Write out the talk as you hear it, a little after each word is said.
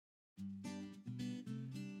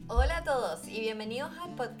Hola a todos y bienvenidos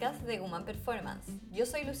al podcast de Woman Performance. Yo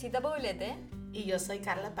soy Lucita Poblete. Y yo soy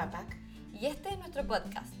Carla Papak. Y este es nuestro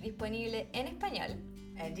podcast, disponible en español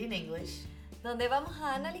And in English. donde vamos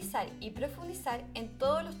a analizar y profundizar en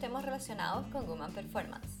todos los temas relacionados con Woman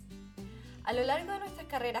Performance. A lo largo de nuestras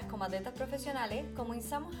carreras como atletas profesionales,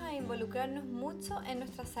 comenzamos a involucrarnos mucho en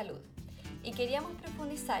nuestra salud y queríamos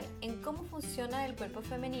profundizar en cómo funciona el cuerpo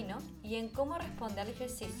femenino y en cómo responde al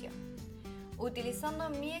ejercicio. Utilizando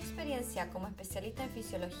mi experiencia como especialista en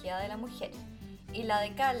fisiología de la mujer y la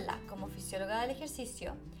de Carla como fisióloga del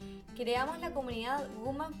ejercicio, creamos la comunidad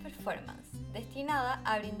Woman Performance, destinada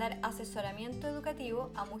a brindar asesoramiento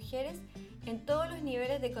educativo a mujeres en todos los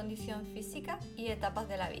niveles de condición física y etapas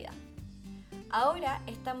de la vida. Ahora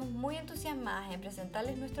estamos muy entusiasmadas en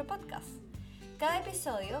presentarles nuestro podcast. Cada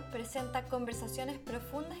episodio presenta conversaciones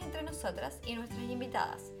profundas entre nosotras y nuestras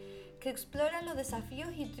invitadas, que exploran los desafíos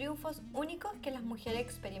y triunfos únicos que las mujeres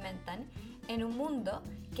experimentan en un mundo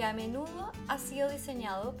que a menudo ha sido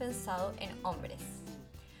diseñado pensado en hombres.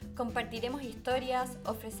 Compartiremos historias,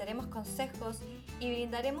 ofreceremos consejos y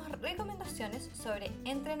brindaremos recomendaciones sobre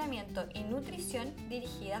entrenamiento y nutrición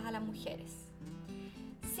dirigidas a las mujeres.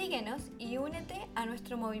 Síguenos y únete a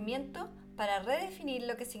nuestro movimiento para redefinir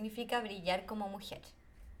lo que significa brillar como mujer.